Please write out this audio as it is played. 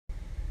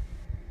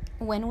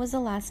When was the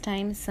last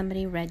time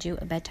somebody read you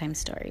a bedtime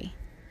story?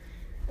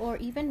 Or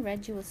even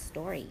read you a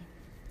story?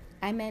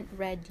 I meant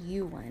read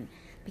you one,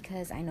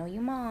 because I know you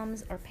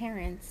moms or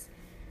parents,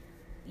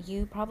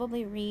 you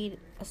probably read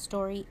a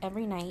story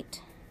every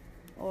night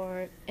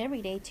or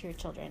every day to your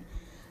children.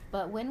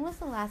 But when was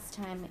the last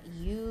time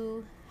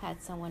you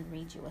had someone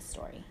read you a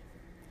story?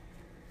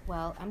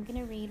 Well, I'm going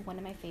to read one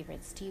of my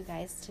favorites to you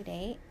guys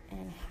today,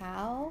 and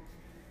how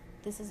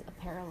this is a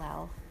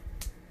parallel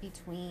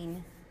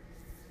between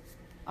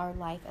our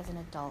life as an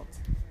adult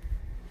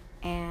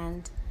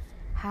and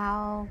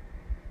how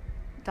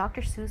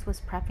Dr. Seuss was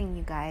prepping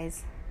you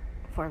guys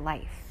for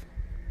life.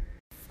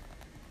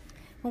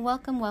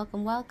 Welcome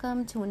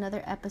to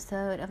another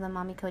episode of the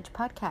Mommy Coach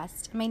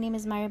Podcast. My name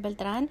is Mayra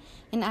Beltran,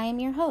 and I am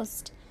your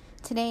host.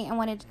 Today, I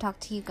wanted to talk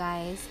to you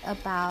guys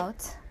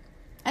about,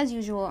 as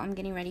usual, I'm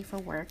getting ready for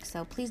work,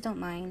 so please don't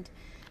mind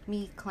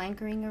me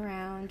clankering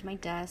around my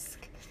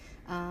desk,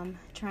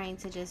 trying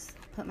to just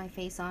put my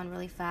face on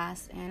really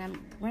fast, and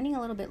I'm running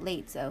a little bit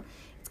late, so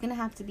it's going to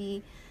have to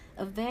be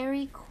a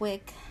very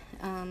quick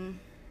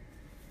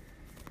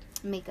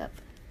makeup.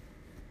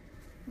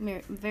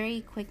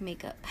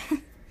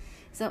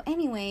 So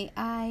anyway,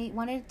 I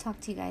wanted to talk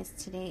to you guys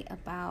today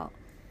about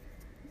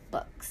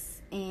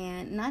books,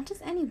 and not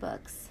just any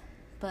books,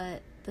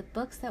 but the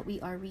books that we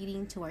are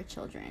reading to our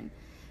children.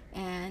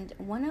 And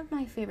one of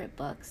my favorite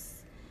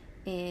books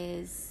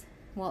is,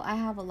 well, I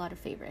have a lot of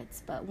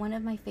favorites, but one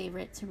of my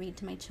favorites to read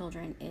to my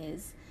children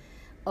is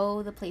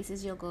Oh, the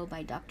Places You'll Go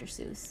by Dr.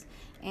 Seuss.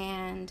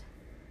 And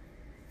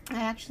I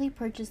actually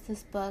purchased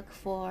this book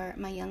for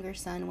my younger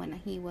son when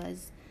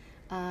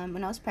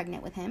I was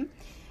pregnant with him.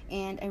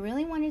 And I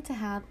really wanted to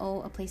have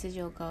Oh, the Places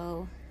You'll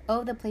Go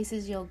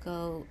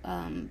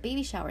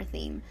baby shower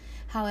theme.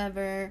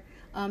 However,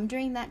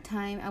 during that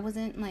time, I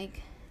wasn't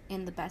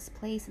in the best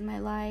place in my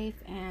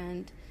life,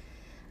 and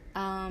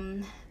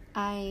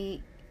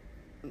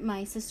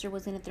my sister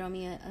was going to throw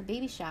me a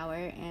baby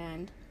shower,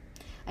 and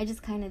I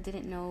just kind of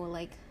didn't know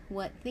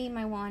what theme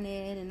I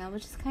wanted, and I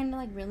was just kind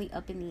of really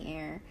up in the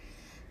air.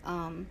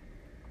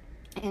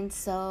 And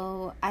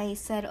so I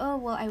said,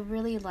 I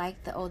really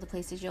like the the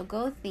Places You'll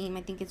Go theme.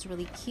 I think it's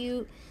really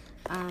cute.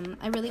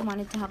 I really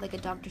wanted to have a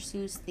Dr.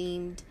 Seuss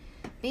themed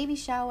baby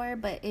shower,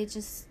 but it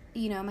just,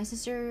 my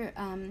sister,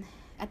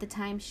 at the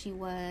time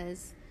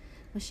was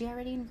she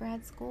already in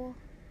grad school?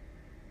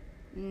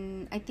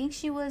 I think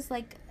she was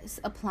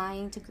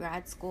applying to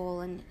grad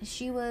school, and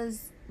she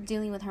was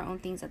dealing with her own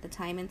things at the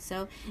time, and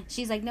so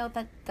she's like, no,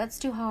 that's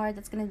too hard,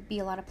 that's gonna be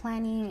a lot of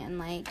planning,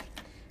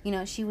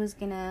 and she was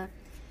gonna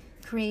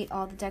create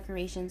all the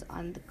decorations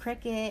on the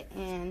Cricut,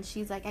 and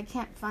she's like, I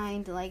can't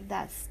find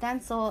that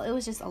stencil. It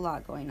was just a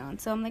lot going on,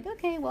 so I'm like,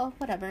 okay, well,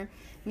 whatever,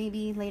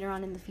 maybe later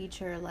on in the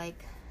future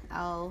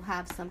I'll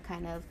have some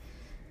kind of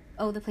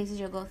the Places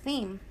You'll Go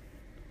theme.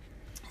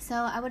 So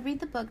I would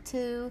read the book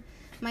to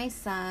my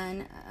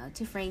son,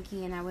 to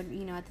Frankie, and I would,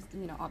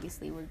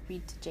 obviously would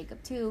read to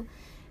Jacob too.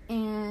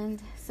 And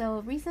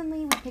so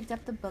recently we picked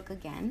up the book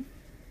again,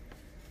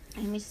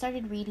 and we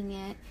started reading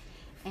it,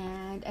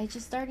 and I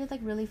just started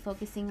really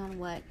focusing on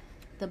what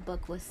the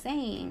book was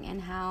saying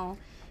and how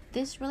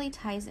this really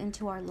ties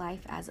into our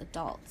life as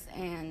adults.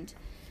 And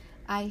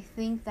I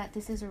think that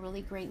this is a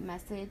really great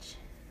message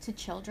to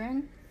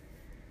children,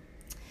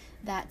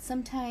 that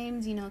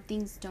sometimes,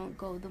 things don't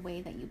go the way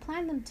that you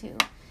plan them to,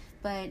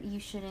 but you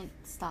shouldn't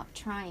stop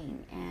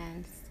trying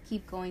and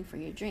keep going for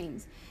your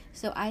dreams.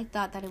 So I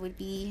thought that it would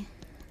be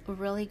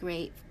really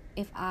great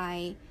if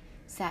I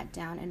sat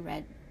down and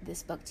read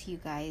this book to you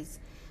guys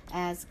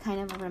as kind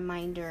of a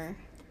reminder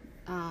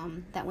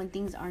that when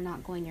things are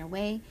not going your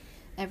way,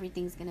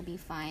 everything's going to be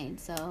fine.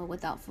 So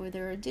without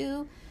further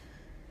ado,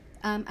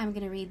 I'm going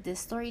to read this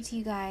story to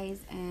you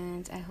guys,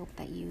 and I hope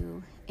that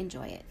you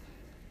enjoy it.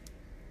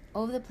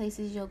 Oh, the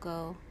Places You'll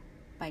Go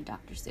by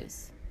Dr.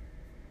 Seuss.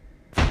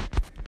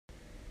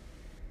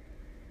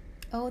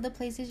 Oh, the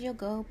Places You'll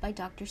Go by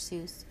Dr.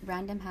 Seuss,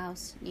 Random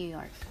House, New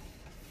York.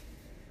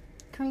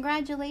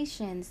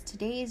 Congratulations,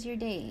 today is your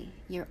day.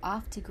 You're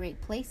off to great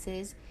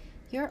places.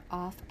 You're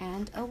off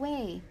and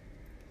away.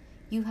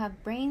 You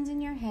have brains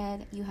in your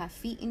head. You have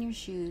feet in your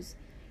shoes.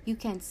 You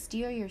can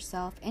steer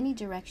yourself any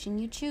direction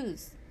you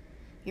choose.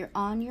 You're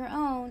on your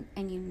own,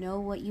 and you know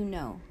what you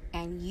know.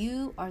 And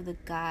you are the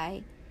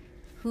guy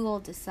who'll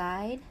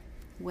decide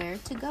where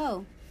to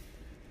go.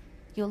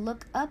 You'll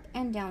look up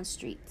and down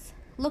streets.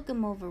 Look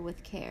 'em over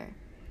with care.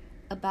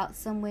 About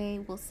some way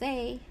we'll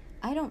say,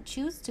 I don't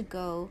choose to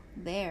go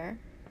there.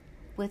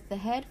 With the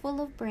head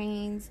full of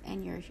brains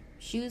and your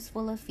shoes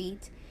full of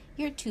feet,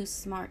 you're too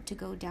smart to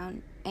go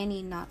down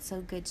any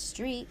not-so-good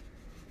street.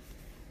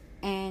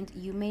 And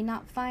you may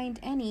not find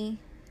any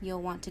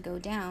you'll want to go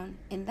down.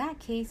 In that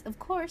case, of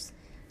course,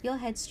 you'll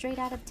head straight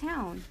out of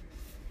town.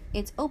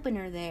 It's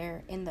opener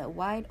there in the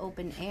wide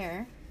open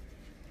air.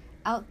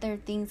 Out there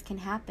things can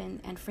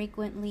happen, and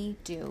frequently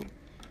do,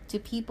 to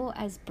people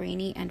as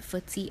brainy and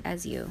footsy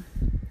as you.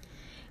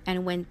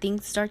 And when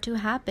things start to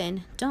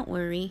happen, don't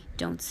worry,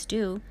 don't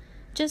stew.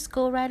 Just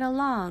go right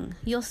along,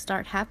 you'll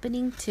start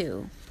happening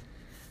too.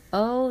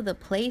 Oh, the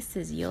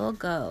places you'll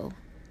go.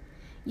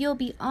 You'll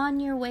be on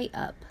your way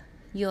up.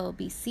 You'll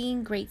be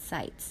seeing great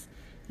sights.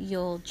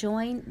 You'll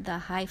join the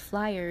high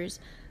flyers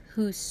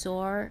who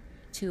soar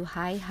to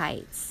high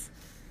heights.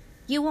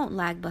 You won't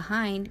lag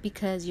behind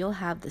because you'll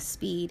have the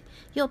speed.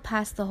 You'll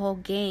pass the whole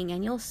gang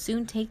and you'll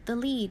soon take the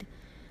lead.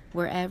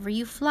 Wherever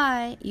you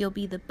fly, you'll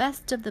be the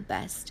best of the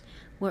best.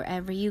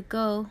 Wherever you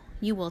go,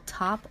 you will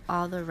top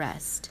all the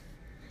rest.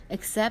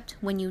 Except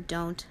when you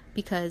don't,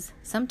 because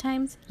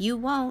sometimes you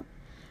won't.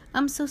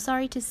 I'm so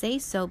sorry to say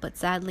so, but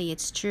sadly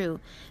it's true.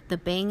 The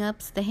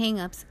bang-ups, the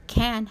hang-ups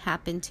can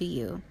happen to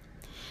you.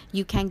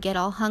 You can get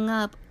all hung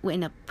up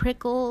in a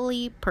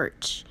prickly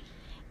perch,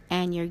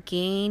 and your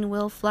gain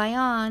will fly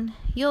on.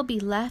 You'll be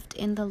left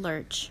in the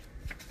lurch.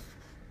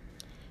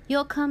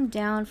 You'll come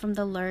down from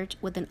the lurch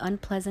with an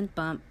unpleasant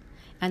bump,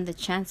 and the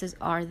chances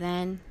are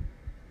then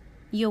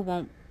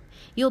you'll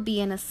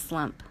be in a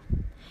slump.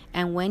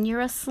 And when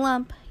you're a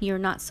slump, you're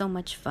not so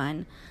much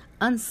fun.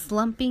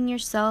 Unslumping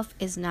yourself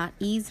is not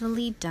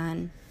easily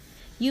done.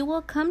 You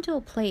will come to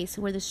a place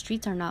where the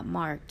streets are not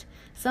marked.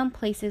 Some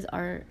places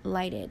are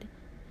lighted,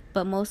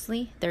 but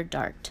mostly they're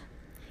dark.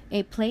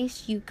 A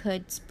place you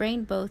could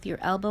sprain both your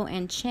elbow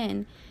and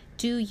chin.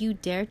 Do you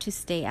dare to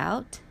stay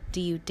out?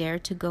 Do you dare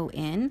to go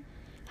in?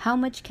 How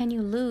much can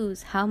you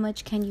lose? How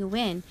much can you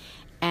win?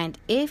 And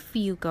if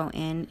you go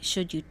in,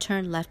 should you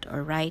turn left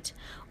or right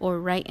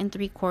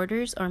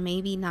 3/4, or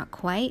maybe not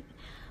quite,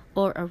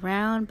 or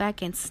around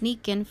back and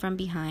sneak in from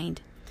behind?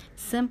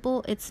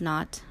 Simple it's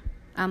not.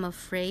 I'm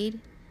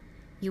afraid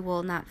you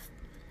will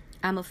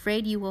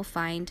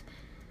find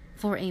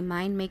for a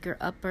mind maker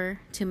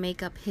upper to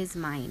make up his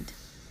mind.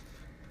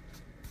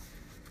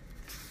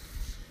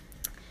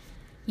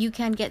 You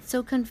can get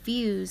so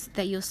confused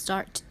that you'll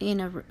start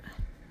into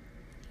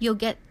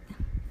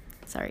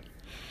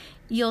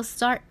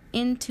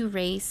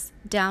race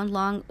down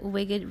long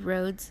wicked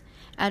roads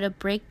at a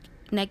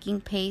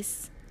breaknecking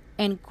pace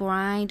and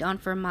grind on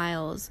for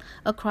miles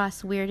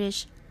across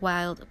weirdish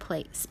wild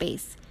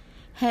space,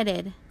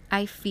 headed,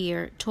 I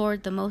fear,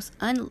 toward the most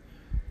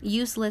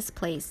useless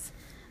place,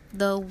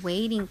 the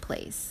waiting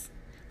place,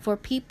 for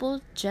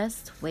people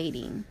just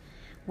waiting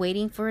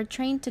for a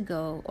train to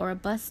go, or a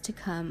bus to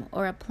come,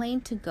 or a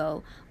plane to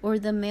go, or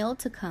the mail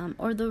to come,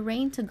 or the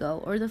rain to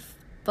go, or the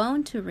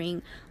phone to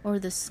ring, or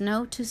the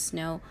snow to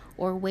snow,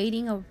 or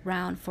waiting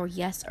around for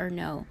yes or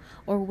no,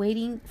 or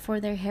waiting for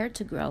their hair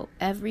to grow.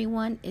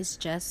 Everyone is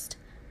just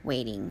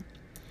waiting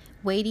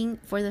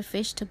for the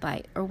fish to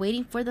bite, or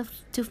waiting for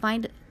to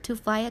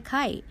fly a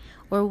kite,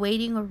 or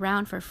waiting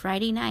around for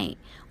Friday night,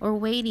 or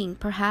waiting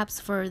perhaps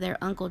for their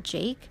Uncle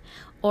Jake,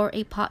 or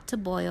a pot to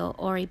boil,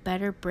 or a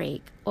better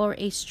break, or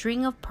a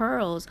string of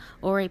pearls,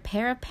 or a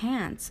pair of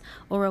pants,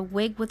 or a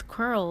wig with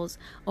curls,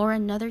 or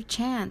another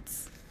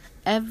chance.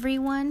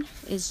 Everyone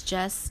is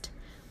just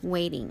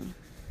waiting.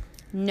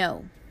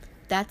 No,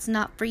 that's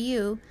not for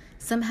you.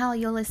 Somehow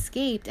you'll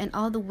escape, and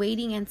all the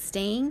waiting and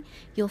staying,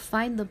 you'll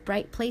find the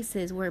bright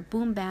places where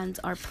boom bands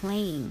are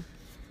playing.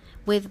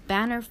 With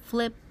banner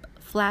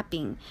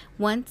flapping,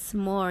 once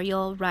more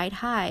you'll ride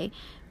high,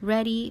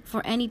 ready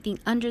for anything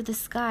under the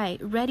sky,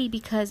 ready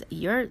because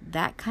you're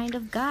that kind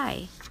of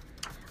guy.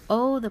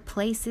 Oh, the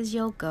places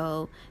you'll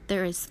go.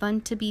 There is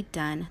fun to be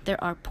done.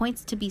 There are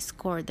points to be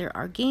scored. There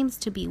are games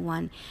to be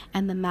won.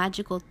 And the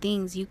magical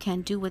things you can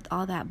do with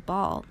all that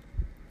ball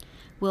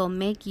will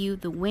make you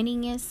the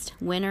winningest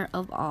winner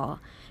of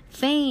all.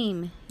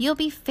 Fame. You'll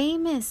be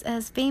famous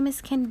as famous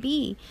can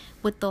be,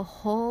 with the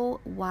whole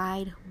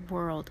wide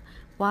world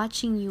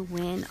watching you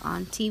win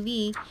on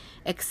TV,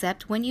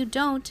 except when you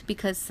don't,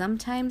 because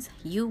sometimes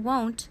you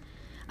won't.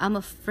 I'm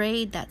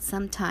afraid that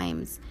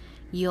sometimes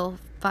you'll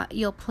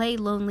play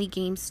lonely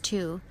games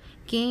too.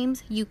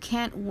 Games you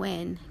can't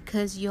win,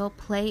 'cause you'll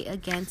play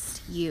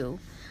against you,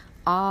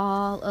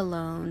 all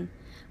alone.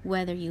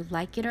 Whether you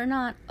like it or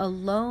not,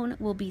 alone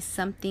will be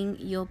something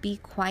you'll be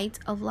quite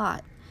a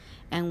lot.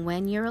 And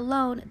when you're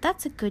alone,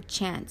 that's a good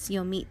chance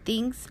you'll meet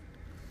things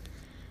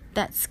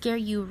that scare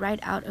you right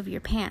out of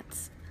your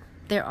pants.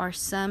 There are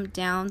some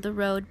down the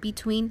road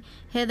between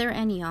hither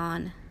and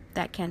yon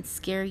that can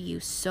scare you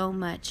so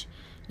much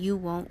you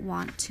won't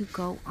want to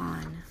go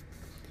on.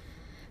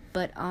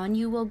 But on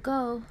you will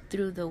go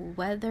through the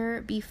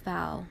weather be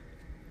foul.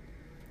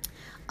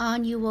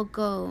 On you will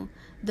go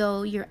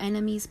though your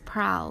enemies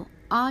prowl.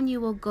 On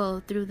you will go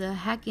through the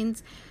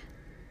Hacken's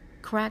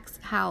cracks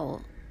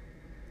howl.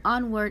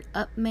 Onward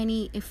up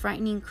many a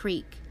frightening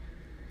creek,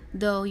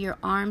 though your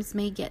arms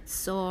may get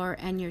sore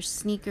and your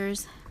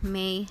sneakers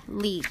may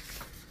leak.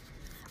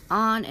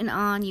 On and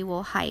on you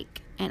will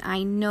hike, and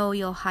I know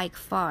you'll hike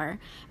far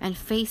and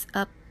face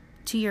up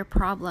to your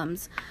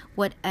problems,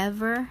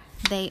 whatever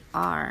they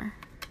are.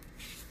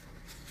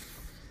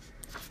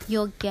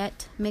 You'll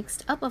get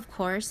mixed up, of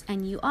course,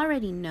 and you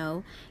already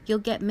know you'll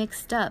get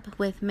mixed up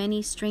with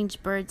many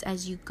strange birds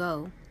as you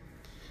go.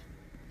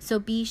 So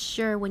be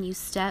sure when you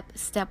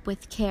step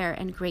with care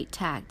and great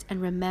tact,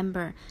 and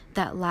remember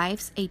that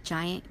life's a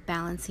giant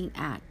balancing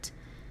act.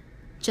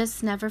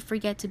 Just never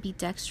forget to be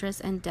dexterous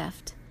and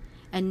deft,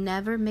 and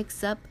never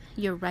mix up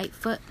your right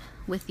foot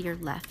with your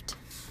left.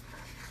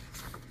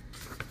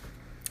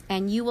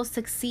 And you will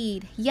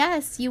succeed.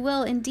 Yes, you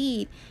will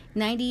indeed.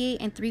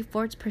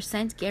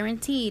 98.75%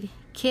 guaranteed.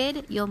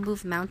 Kid, you'll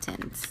move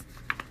mountains.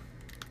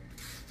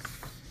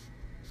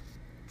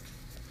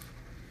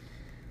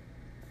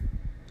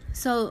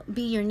 So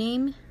be your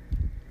name,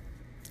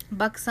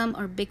 Buxom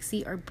or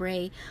Bixie or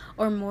Bray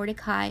or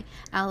Mordecai,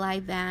 Ally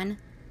Van,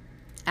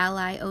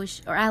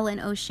 or Alan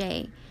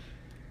O'Shea.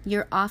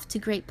 You're off to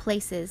great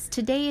places.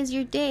 Today is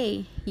your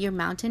day. Your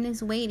mountain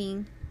is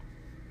waiting.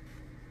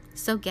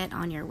 So get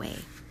on your way.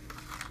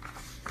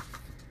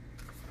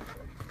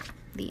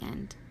 The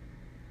end.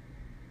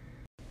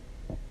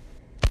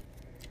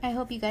 I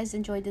hope you guys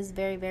enjoyed this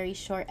very, very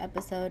short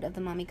episode of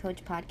the Mommy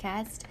Coach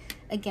podcast.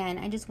 Again,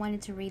 I just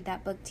wanted to read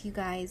that book to you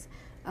guys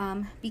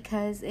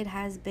because it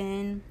has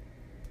been,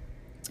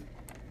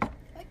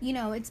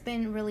 it's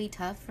been really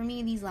tough for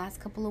me these last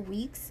couple of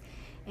weeks.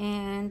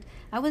 And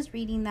I was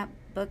reading that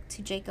book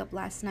to Jacob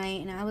last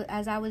night, and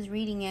as I was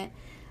reading it,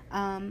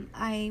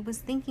 I was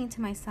thinking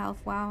to myself,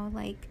 wow,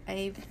 like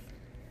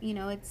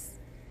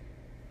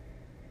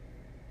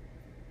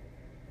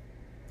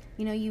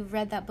you've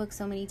read that book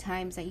so many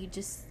times that you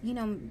just,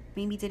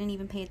 maybe didn't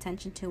even pay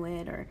attention to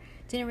it or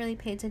didn't really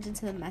pay attention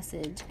to the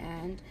message.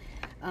 And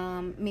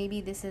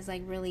maybe this is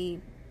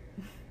really,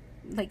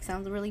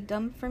 sounds really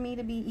dumb for me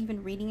to be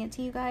even reading it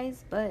to you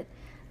guys. But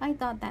I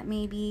thought that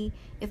maybe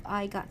if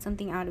I got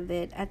something out of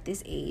it at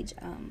this age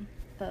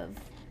of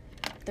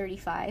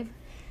 35,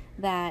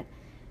 that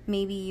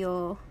maybe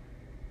you'll,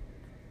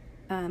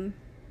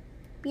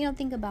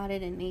 think about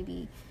it, and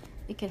maybe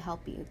it could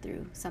help you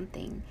through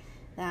something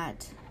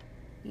that,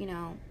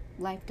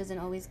 life doesn't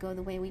always go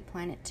the way we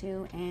plan it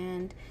to,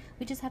 and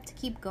we just have to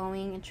keep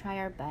going and try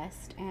our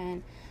best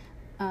and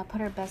put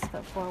our best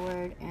foot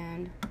forward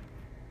and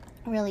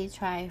really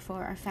try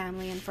for our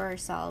family and for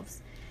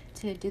ourselves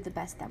to do the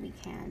best that we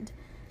can.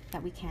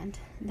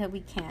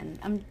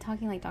 I'm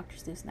talking like Dr.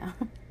 Seuss now.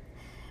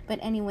 But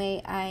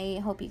anyway,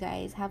 I hope you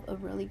guys have a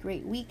really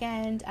great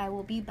weekend. I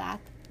will be back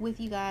with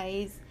you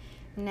guys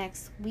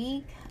next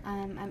week.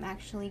 I'm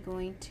actually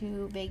going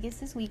to Vegas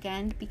this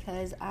weekend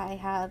because I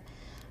have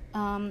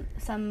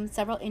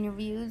several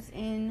interviews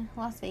in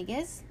Las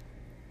Vegas,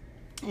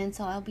 and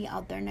so I'll be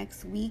out there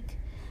next week,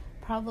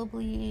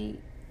 probably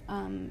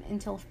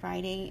until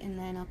Friday, and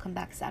then I'll come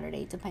back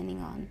Saturday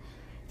depending on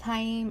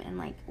time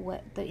and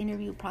what the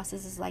interview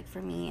process is like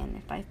for me, and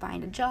if I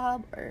find a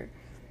job, or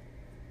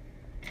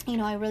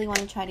I really want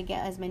to try to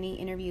get as many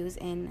interviews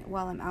in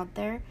while I'm out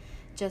there,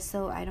 just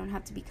so I don't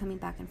have to be coming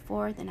back and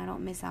forth and I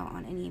don't miss out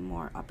on any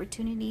more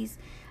opportunities.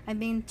 I've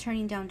been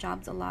turning down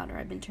jobs a lot, or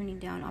I've been turning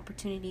down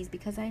opportunities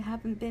because I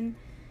haven't been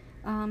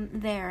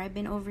there. I've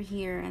been over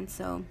here, and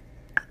so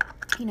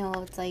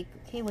it's like,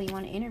 okay, well, you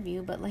want to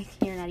interview, but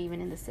you're not even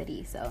in the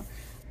city. So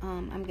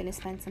I'm gonna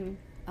spend some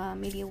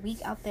maybe a week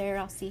out there.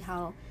 I'll see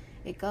how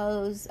it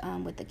goes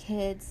with the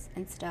kids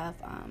and stuff.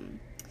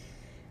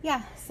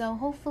 So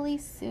hopefully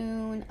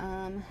soon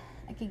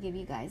I could give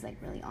you guys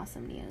really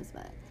awesome news,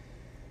 but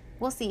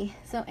we'll see.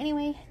 So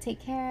anyway,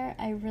 take care.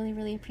 I really,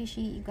 really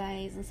appreciate you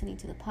guys listening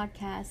to the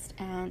podcast,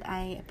 and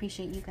I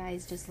appreciate you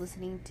guys just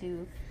listening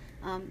to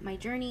my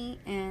journey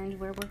and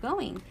where we're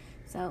going.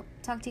 So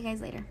talk to you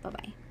guys later.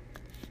 Bye-bye.